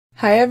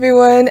Hi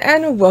everyone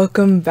and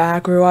welcome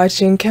back. We're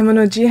watching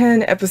Kemono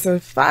Jihen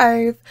episode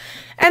 5.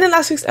 And in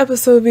last week's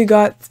episode we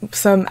got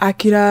some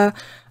Akira.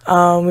 We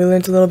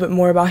learned a little bit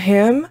more about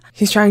him.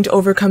 He's trying to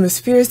overcome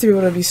his fears to be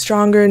able to be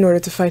stronger in order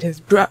to find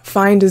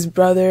his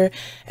brother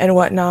and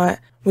whatnot.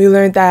 We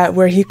learned that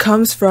where he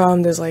comes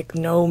from there's like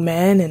no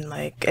men, and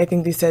like I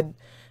think they said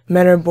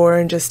men are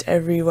born just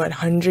every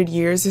 100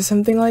 years or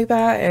something like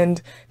that,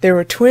 and they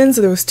were twins,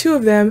 so there was two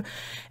of them.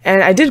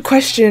 And I did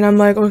question, I'm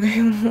like,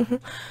 okay,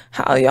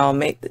 how y'all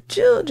make the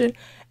children?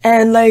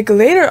 And like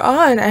later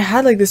on I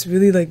had like this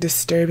really like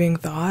disturbing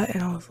thought,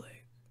 and I was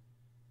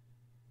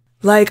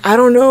like I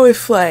don't know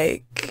if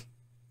like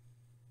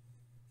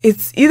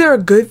it's either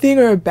a good thing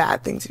or a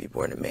bad thing to be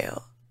born a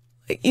male.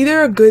 Like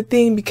either a good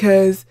thing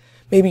because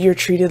maybe you're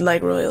treated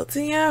like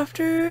royalty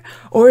after,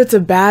 or it's a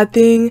bad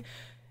thing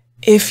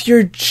if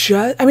you're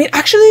just, I mean,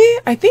 actually,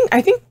 I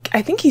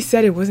think he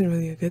said it wasn't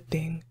really a good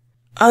thing.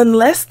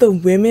 Unless the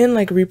women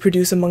like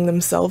reproduce among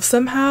themselves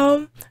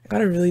somehow. I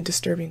got a really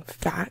disturbing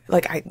fact.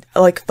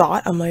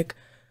 I'm like,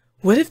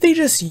 what if they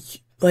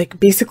just like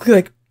basically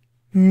like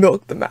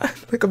milk the man?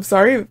 Like, I'm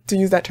sorry to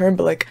use that term,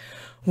 but like,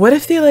 what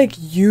if they like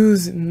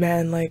use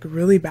men like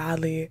really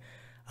badly,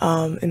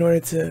 in order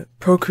to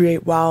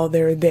procreate while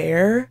they're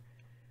there?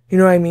 You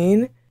know what I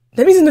mean?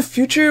 That means in the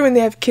future when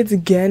they have kids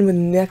again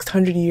within the next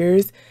 100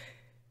 years,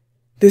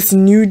 this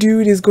new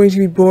dude is going to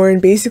be born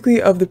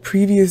basically of the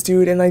previous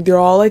dude, and like they're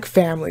all like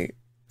family.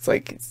 It's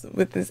like it's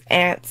with his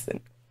aunts and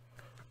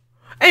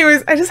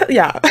anyways,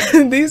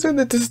 these were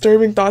the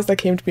disturbing thoughts that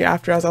came to me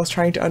after as I was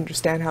trying to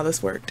understand how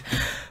this worked.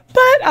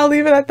 But I'll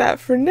leave it at that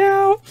for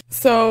now.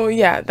 So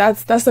yeah,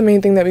 that's the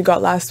main thing that we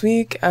got last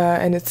week.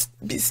 And it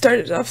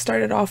started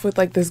off with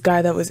like this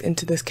guy that was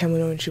into this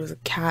Kemono, and she was a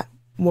cat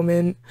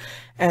woman,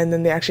 and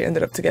then they actually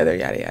ended up together,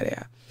 yada yada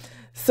yada.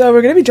 So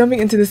we're going to be jumping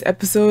into this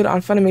episode.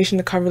 On Funimation,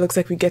 the cover looks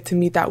like we get to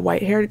meet that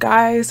white-haired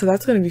guy, so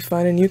that's going to be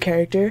fun, a new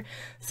character.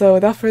 So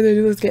without further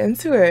ado, let's get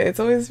into it. It's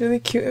always really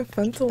cute and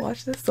fun to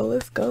watch this, so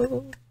let's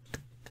go.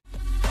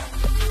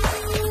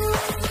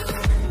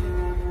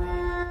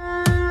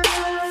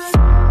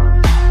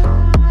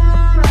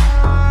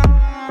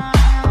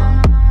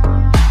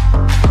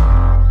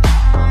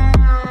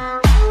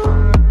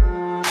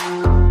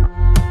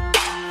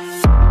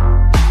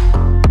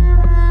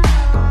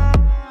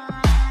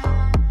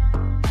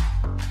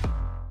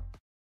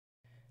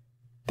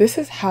 This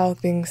is how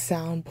things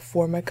sound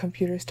before my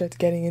computer starts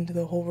getting into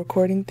the whole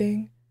recording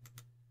thing.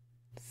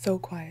 So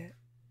quiet.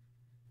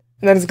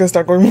 And then it's gonna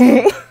start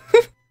going.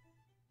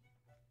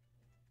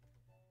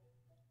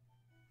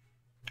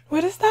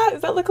 What is that?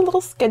 Is that like a little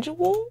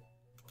schedule?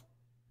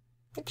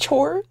 Like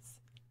chores?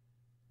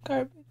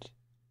 Garbage.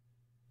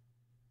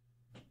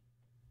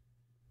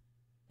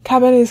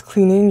 Cabin is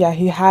cleaning. Yeah,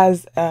 he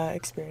has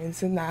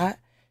experience in that.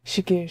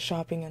 Shiki is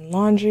shopping and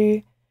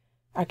laundry.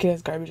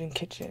 Akira's garbage and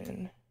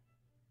kitchen.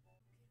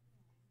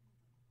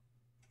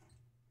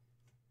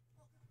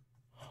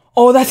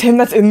 Oh, that's him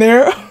that's in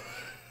there.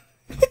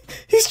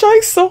 He's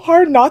trying so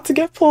hard not to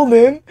get pulled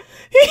in.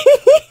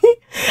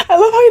 I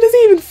love how he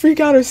doesn't even freak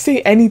out or say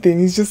anything.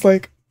 He's just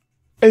like,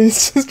 and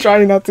he's just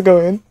trying not to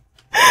go in.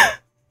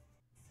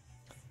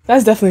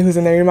 That's definitely who's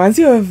in there. He reminds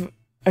you of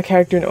a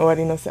character in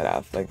Owari no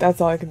Seraph. Like,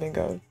 that's all I can think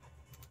of.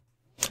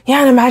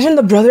 Yeah, and imagine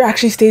the brother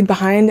actually stayed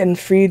behind and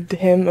freed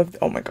him of,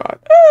 oh my god.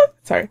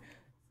 Sorry.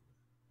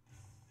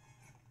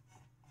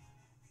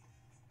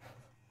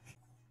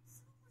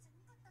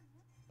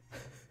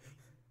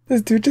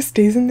 This dude just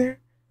stays in there.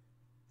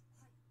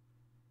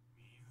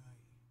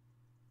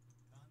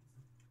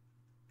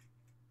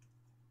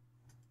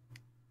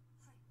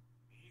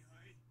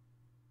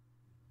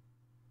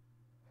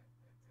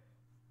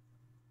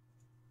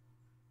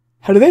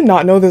 How do they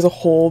not know there's a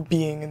whole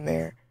being in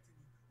there?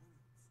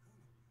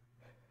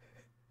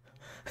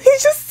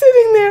 He's just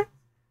sitting there.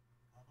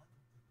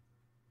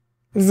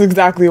 This is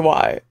exactly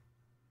why.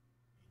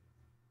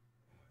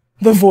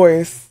 The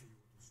voice.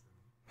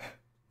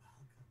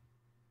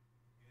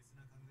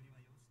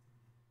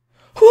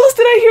 Who else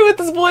did I hear with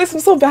this voice? I'm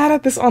so bad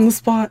at this on the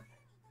spot.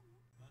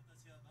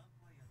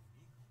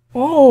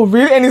 Oh,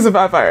 really? And he's a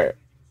vampire.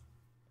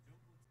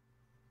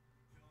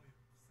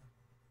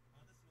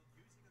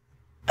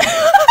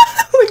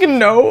 Like,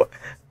 no.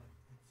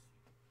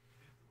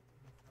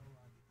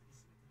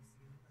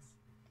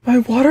 My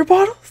water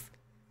bottles?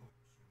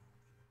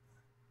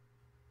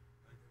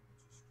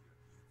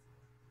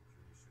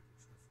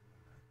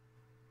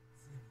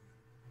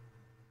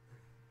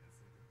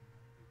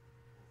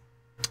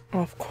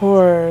 Of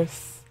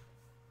course.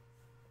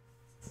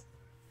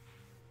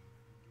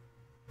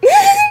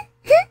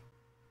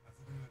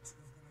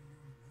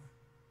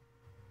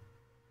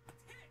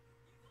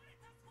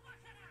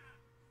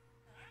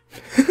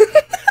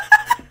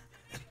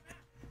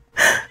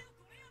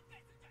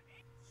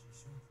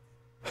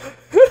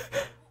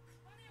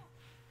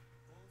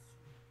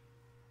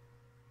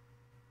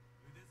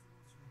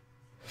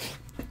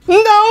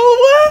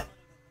 No!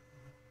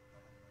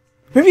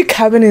 Maybe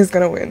Cabin is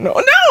gonna win. No,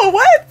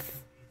 what?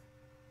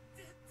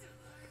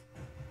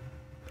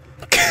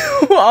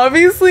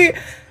 Obviously,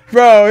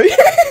 Bro.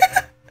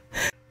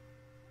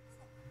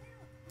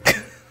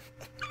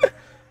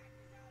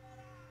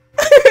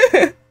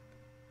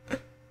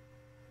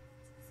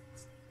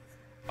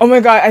 Oh my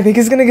god, I think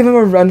he's gonna give him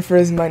a run for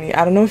his money.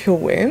 I don't know if he'll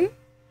win.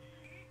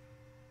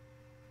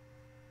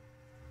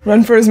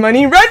 Run for his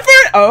money. Run for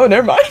it! Oh,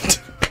 never mind.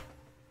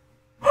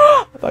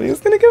 I thought he was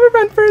gonna give a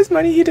run for his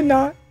money. He did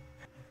not.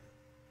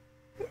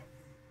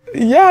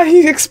 Yeah,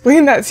 he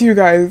explained that to you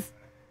guys.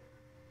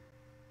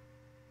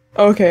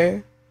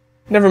 Okay.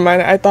 Never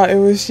mind. I thought it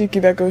was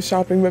Shiki that goes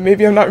shopping, but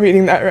maybe I'm not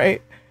reading that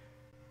right.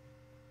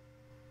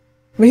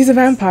 But he's a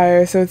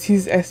vampire, so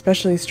he's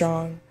especially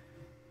strong.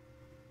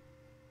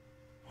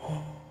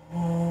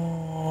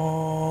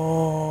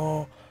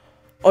 Oh,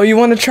 oh, you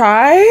want to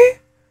try?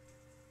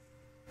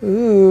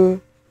 Ooh.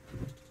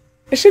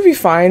 It should be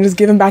fine. Just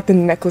give him back the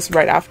necklace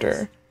right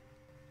after.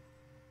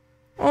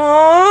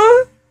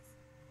 Aww.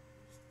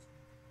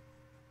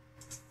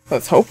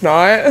 Let's hope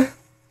not.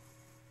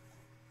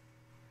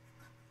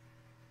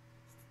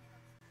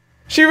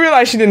 She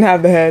realized she didn't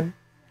have the head.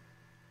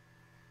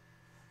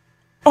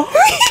 Oh,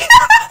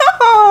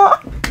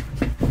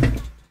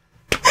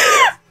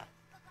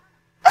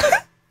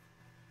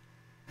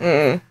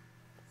 yeah.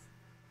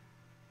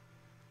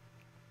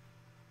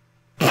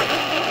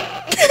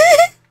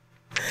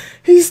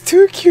 He's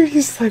too cute.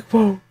 He's like,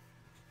 whoa.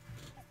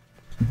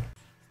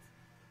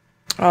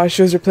 Oh,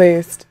 she was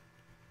replaced.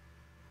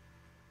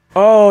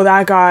 Oh,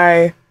 that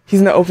guy. He's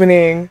in the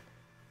opening.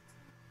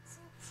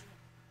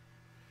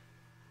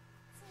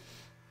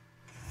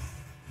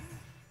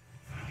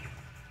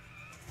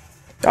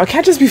 Y'all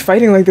can't just be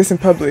fighting like this in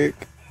public.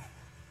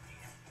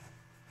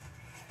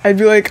 I'd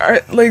be like,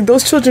 like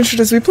those children should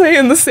just be playing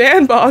in the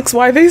sandbox.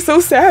 Why are they so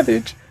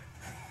savage?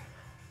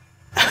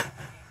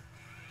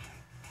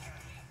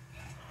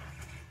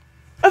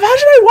 Imagine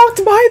I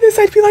walked by this,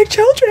 I'd be like,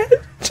 children,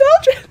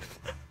 children.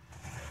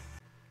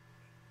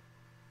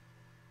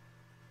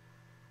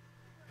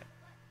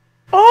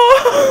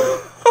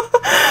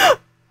 Oh,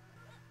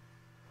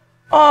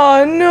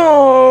 oh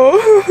no.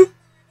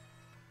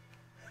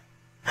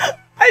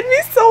 I'd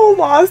be so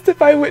lost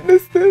if I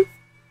witnessed this.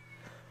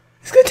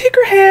 He's gonna take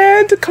her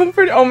hand to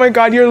comfort. Oh my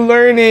god, you're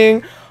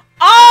learning.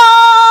 Oh!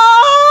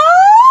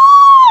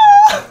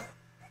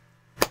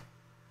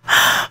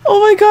 Oh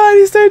my god,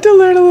 he's starting to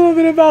learn a little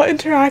bit about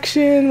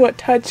interaction, what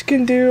touch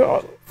can do.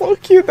 Oh, so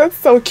cute. That's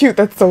so cute.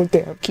 That's so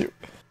damn cute.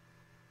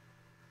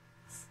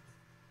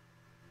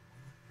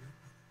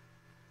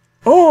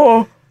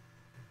 Oh.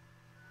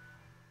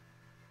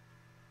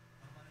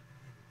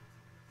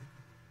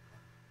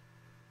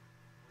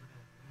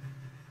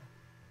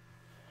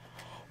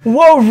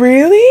 Whoa,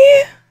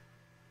 really?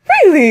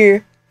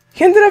 Really?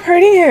 He ended up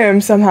hurting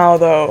him somehow,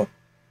 though.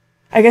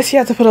 I guess he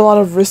had to put a lot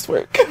of wrist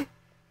work.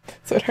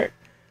 So it hurt.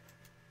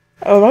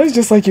 Oh, that was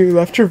just like you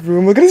left your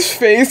room. Look at his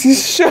face.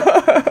 He's shook.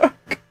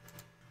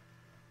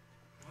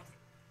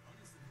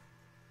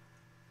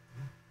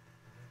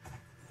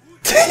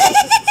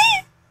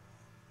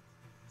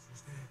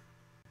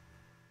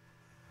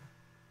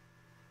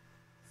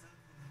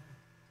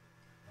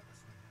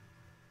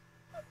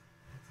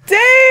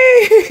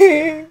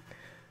 Dang!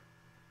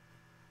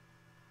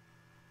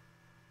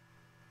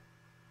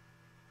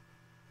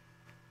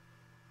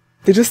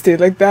 They just stayed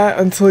like that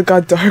until it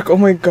got dark. Oh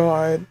my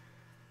god.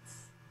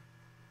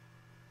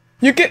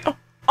 You can.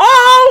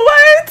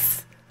 Oh,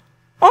 what?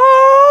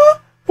 Oh,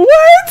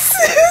 what?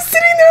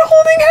 Sitting there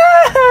holding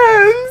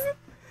hands.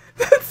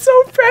 That's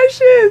so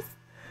precious.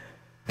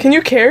 Can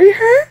you carry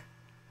her?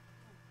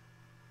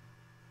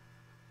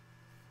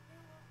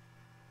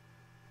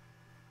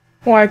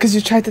 Why? Because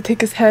you tried to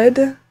take his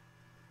head?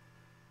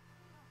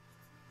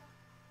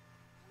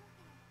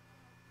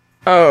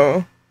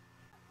 Oh.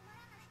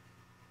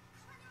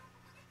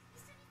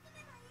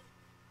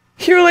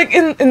 Here, like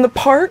in the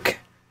park?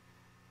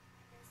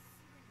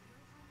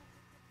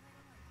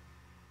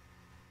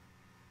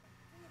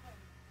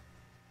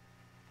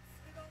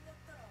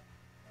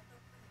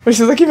 Which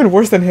is like even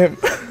worse than him.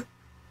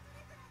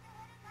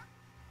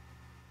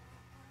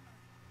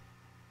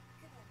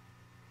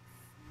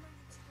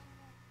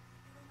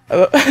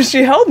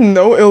 She held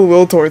no ill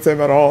will towards him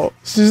at all.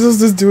 She's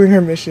just doing her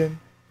mission.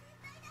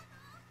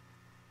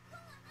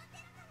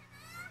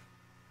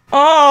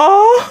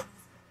 Oh,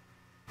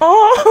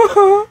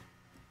 oh.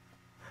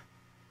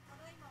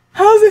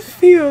 How does it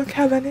feel,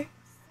 Kabane?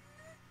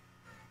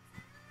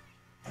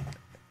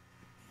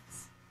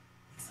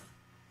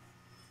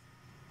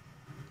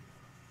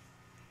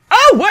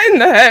 Oh, what in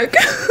the heck?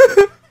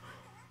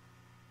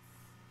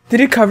 Did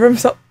he cover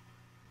himself?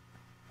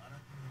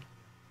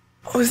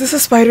 Oh, is this a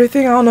spider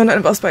thing? I don't know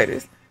nothing about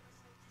spiders.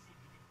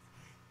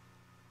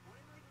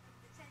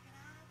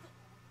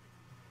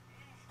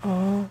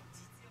 Oh.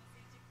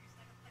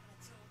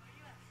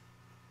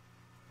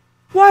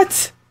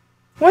 What?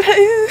 What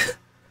is...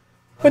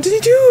 What did he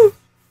do?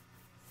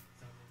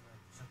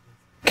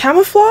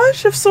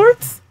 Camouflage of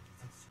sorts?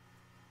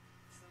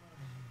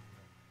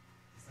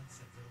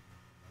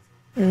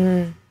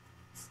 Mm.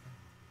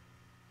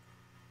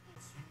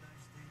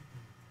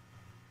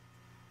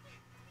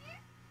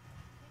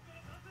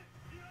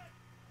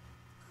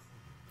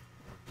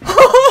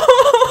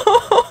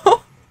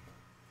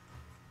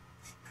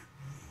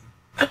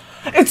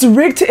 It's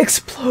rigged to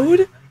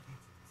explode?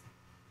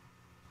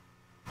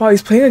 Wow,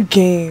 he's playing a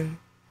game.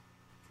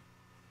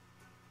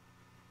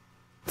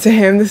 To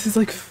him, this is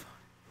like fun.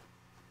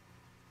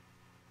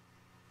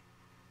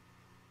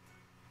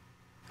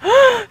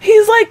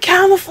 He's like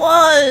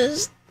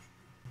camouflaged!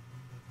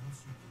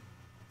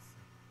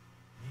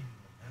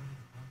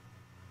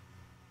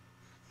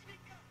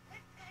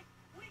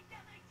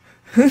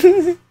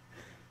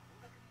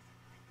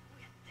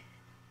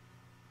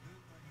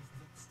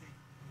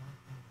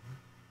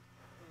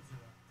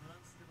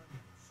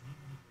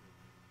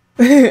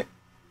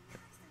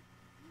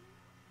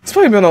 It's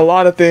probably been a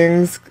lot of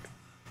things.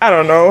 I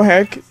don't know,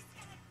 heck.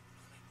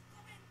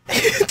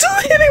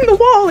 Just hitting the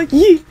wall like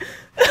yeet.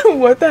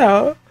 What the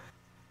hell?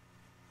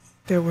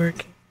 They're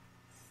working.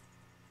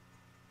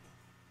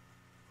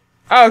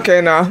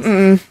 Okay,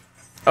 nah.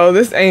 Oh,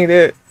 this ain't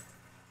it.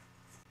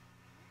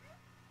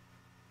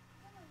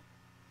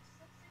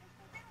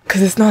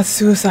 Cause it's not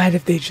suicide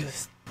if they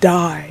just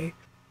die.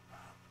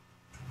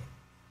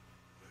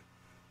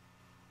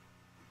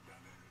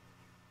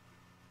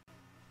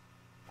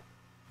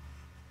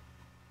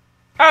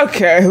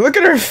 Okay, look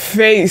at her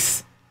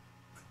face.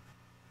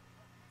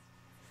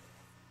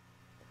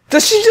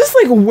 Does she just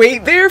like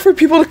wait there for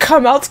people to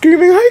come out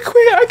screaming, I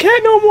quit, I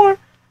can't no more?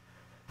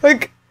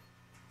 Like,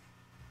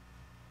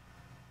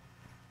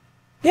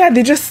 yeah,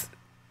 they just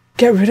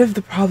get rid of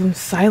the problem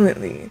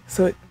silently.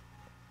 So it,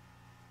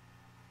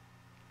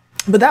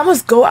 but that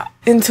must go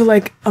into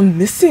like a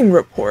missing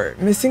report,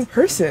 missing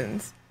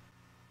persons.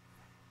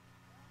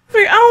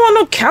 Like, I don't want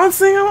no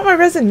counseling, I want my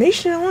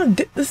resignation, I want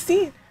to dip the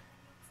scene.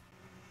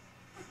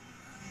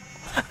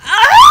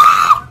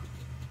 Ah!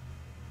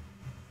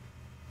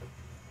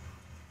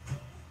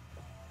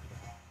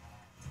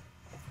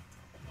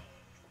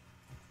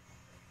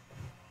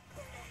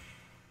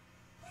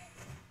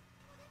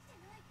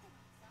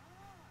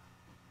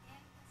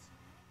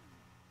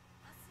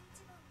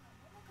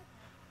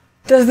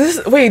 Does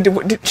this, wait,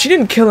 she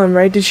didn't kill him,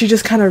 right? Did she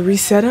just kind of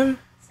reset him?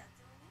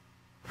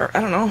 Or,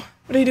 I don't know.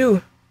 What did he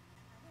do?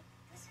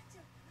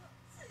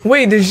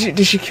 Wait,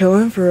 did she kill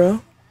him for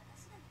real?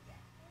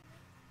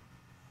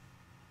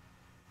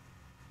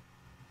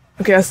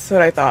 Okay, that's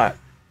what I thought.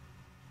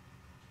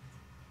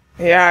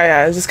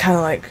 Yeah, it's just kind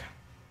of like,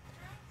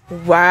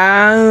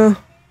 wow.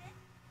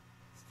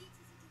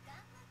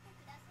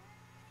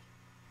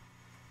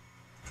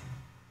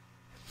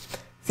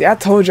 See, I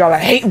told y'all I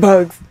hate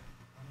bugs.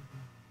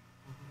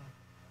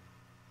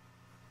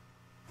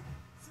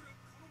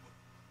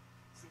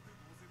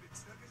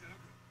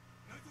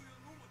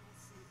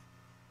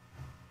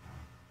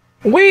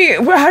 Wait,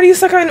 how do you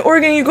suck on an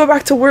organ and you go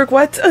back to work?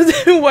 What?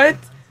 What?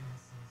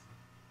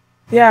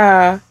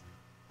 Yeah.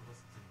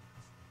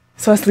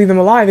 So has to leave them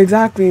alive,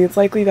 exactly. It's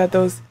likely that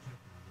this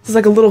is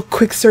like a little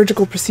quick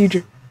surgical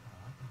procedure.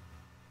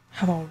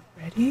 Have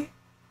already?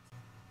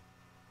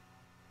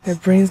 Their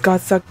brains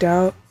got sucked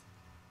out.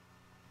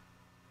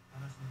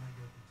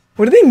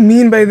 What do they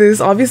mean by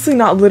this? Obviously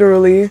not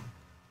literally.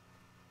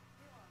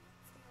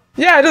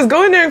 Yeah, just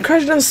go in there and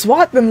crush them,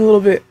 swat them a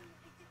little bit.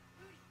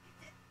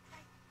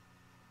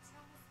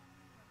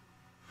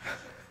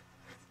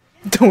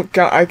 Don't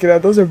count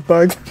Aikida, those are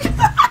bugs.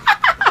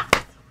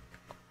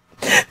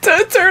 To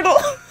a turtle.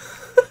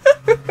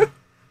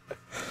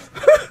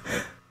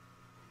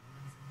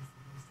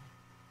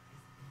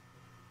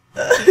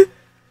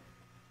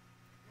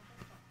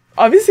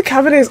 Obviously,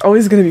 Cabernet is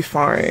always gonna be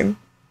fine.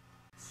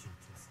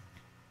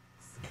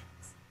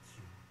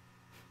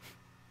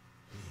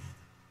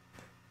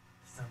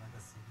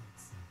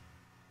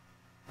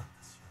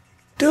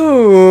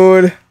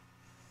 Dude.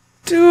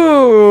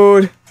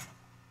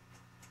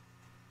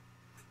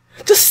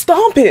 Just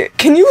stomp it.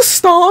 Can you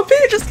stomp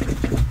it? Just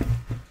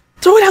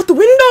throw it out the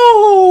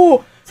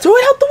window. Throw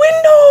it out the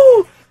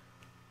window.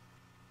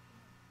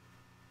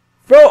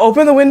 Bro,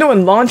 open the window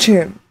and launch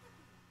him.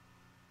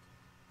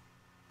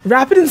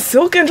 Wrap it in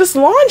silk and just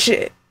launch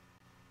it.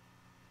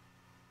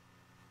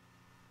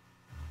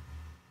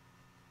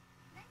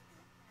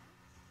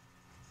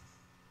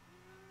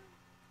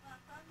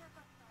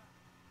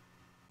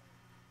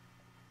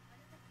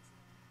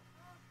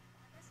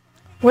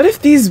 What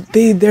if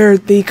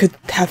they could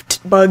have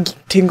bug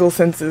tingle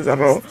senses? I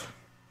don't know.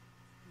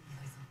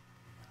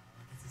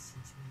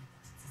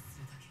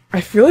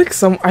 I feel like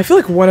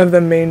one of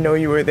them may know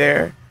you were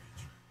there.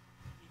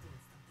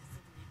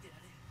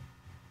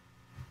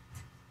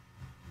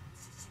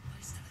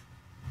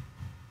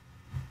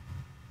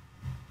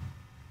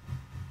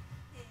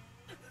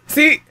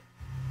 See?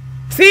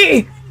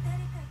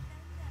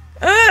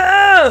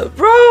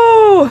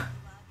 Bro!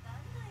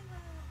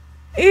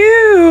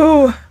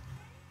 Ew!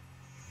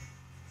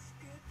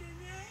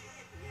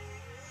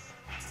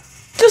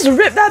 Just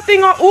rip that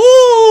thing off.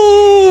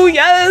 Ooh,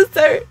 yes,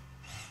 sir.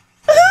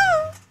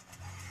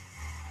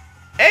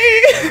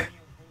 Hey.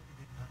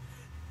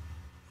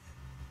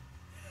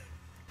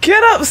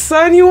 Get up,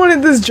 son. You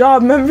wanted this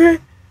job, remember?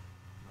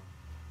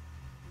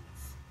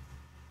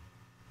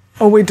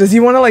 Oh, wait, does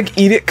he want to, like,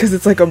 eat it because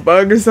it's, like, a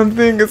bug or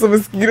something? It's a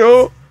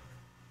mosquito?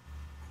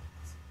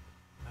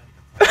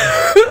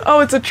 Oh,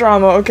 it's a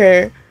trauma.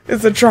 Okay.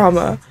 It's a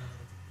trauma.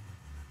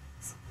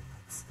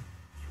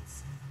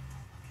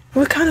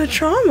 What kind of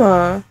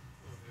trauma?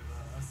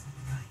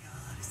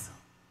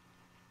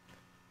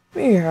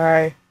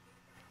 Hi.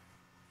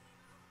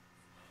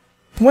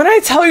 When I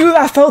tell you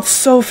that felt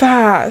so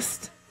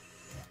fast.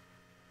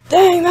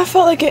 Dang, that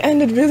felt like it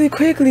ended really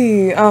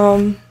quickly.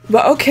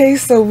 But okay,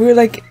 so we're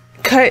like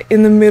cut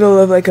in the middle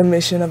of like a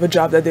mission of a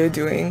job that they're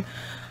doing.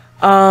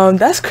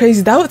 That's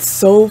crazy. That was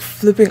so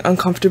flipping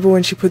uncomfortable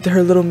when she put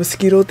her little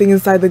mosquito thing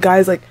inside the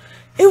guy's, like,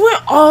 it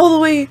went all the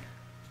way.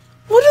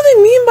 What do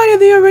they mean by it?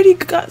 They already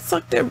got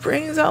sucked their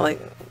brains out. Like,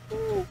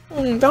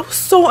 that was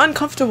so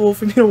uncomfortable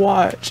for me to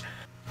watch.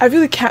 I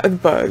really can't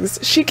with bugs.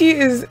 Shiki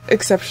is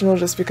exceptional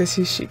just because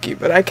he's Shiki,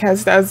 but I can't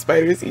stand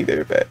spiders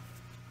either, but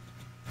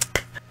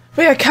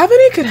yeah,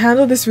 Kabane could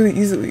handle this really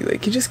easily.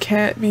 Like, he just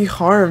can't be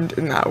harmed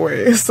in that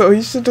way. So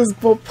he should just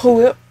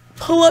pull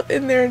up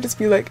in there and just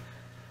be like,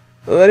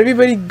 let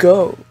everybody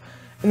go.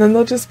 And then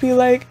they'll just be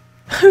like,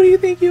 who do you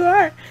think you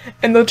are?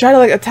 And they'll try to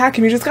like attack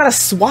him. You just gotta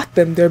swat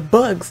them. They're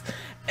bugs.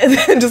 And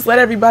then just let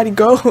everybody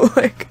go.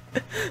 Like,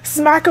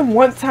 smack him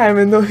one time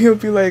and then he'll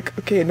be like,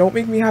 okay, don't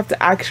make me have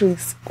to actually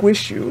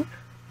squish you.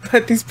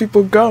 Let these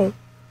people go.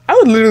 I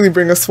would literally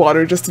bring a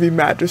swatter just to be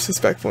mad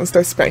disrespectful and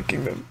start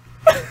spanking them.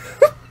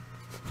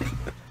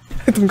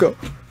 Let them go.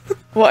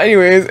 Well,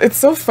 anyways, it's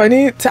so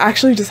funny to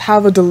actually just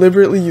have a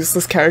deliberately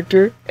useless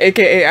character,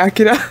 aka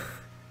Akira.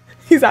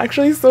 He's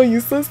actually so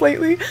useless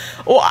lately.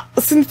 Well,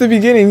 since the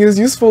beginning, he was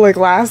useful like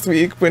last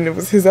week when it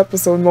was his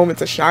episode Moment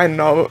to Shine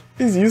and all.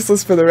 He's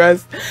useless for the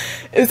rest.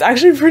 It's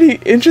actually pretty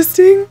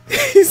interesting.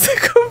 He's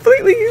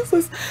completely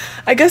useless.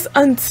 I guess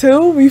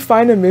until we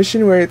find a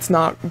mission where it's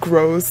not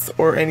gross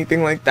or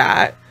anything like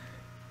that,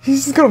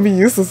 he's just gonna be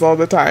useless all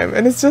the time.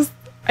 And it's just,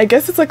 I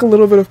guess it's like a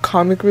little bit of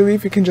comic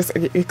relief. You can just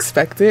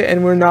expect it,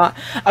 and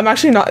I'm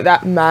actually not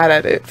that mad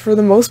at it. For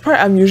the most part,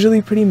 I'm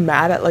usually pretty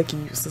mad at like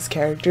useless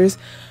characters.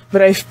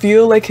 But I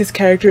feel like his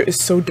character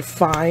is so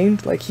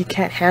defined, like he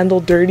can't handle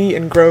dirty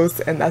and gross,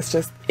 and that's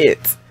just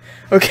it.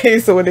 Okay,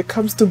 so when it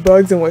comes to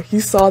bugs and what he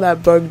saw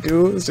that bug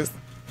do, it's just,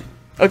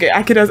 okay,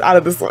 Akira's out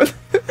of this one.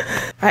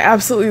 I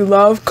absolutely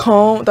love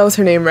Calm. That was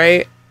her name,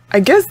 right?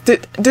 I guess,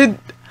 did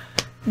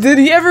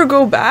he ever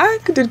go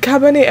back? Did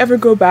Kabane ever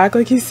go back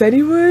like he said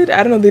he would?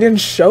 I don't know, they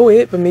didn't show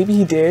it, but maybe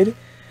he did.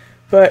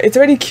 But it's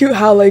already cute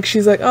how like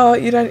she's like, oh,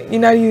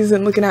 Inari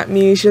isn't looking at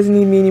me, she doesn't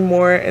need me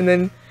anymore, and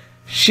then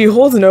she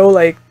holds no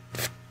like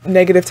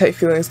negative type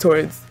feelings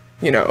towards,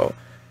 you know,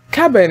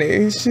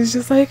 Kabane. She's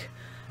just like,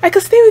 I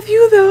could stay with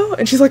you though,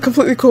 and she's like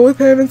completely cool with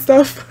him and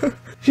stuff.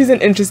 She's an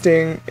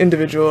interesting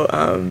individual.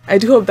 I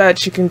do hope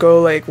that she can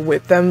go like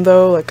with them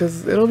though, like,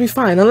 cause it'll be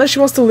fine, unless she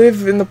wants to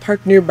live in the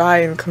park nearby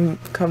and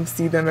come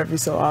see them every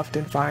so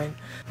often. Fine.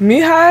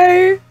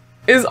 Mihai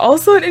is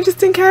also an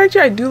interesting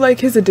character. I do like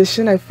his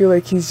addition. I feel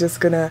like he's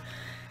just gonna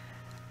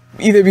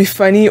either be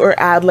funny or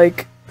add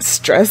like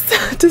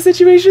stress to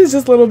situations,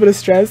 just a little bit of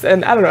stress,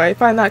 and I don't know, I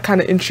find that kind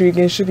of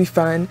intriguing. It should be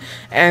fun.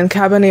 And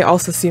Kabane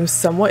also seems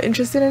somewhat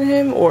interested in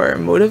him or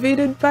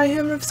motivated by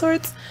him of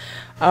sorts.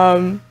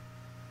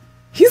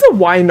 He's a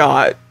why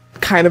not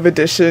kind of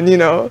addition, you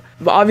know,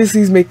 but obviously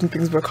he's making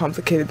things more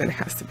complicated than it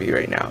has to be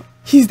right now.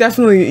 He's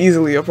definitely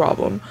easily a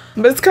problem,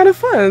 but it's kind of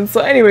fun.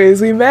 So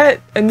anyways, we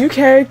met a new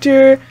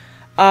character.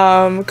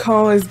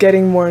 Colin is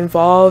getting more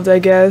involved, I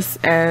guess,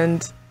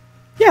 and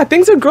yeah,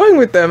 things are growing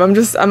with them.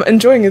 I'm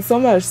enjoying it so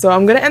much. So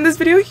I'm gonna end this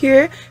video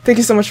here. Thank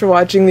you so much for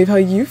watching. Leave how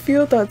you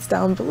feel, thoughts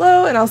down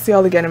below, and I'll see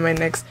y'all again in my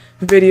next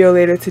video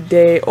later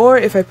today, or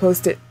if I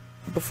post it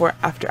before,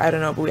 after, I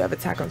don't know, but we have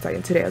Attack on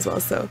Titan today as well.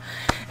 So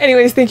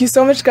anyways, thank you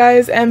so much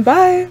guys, and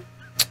bye!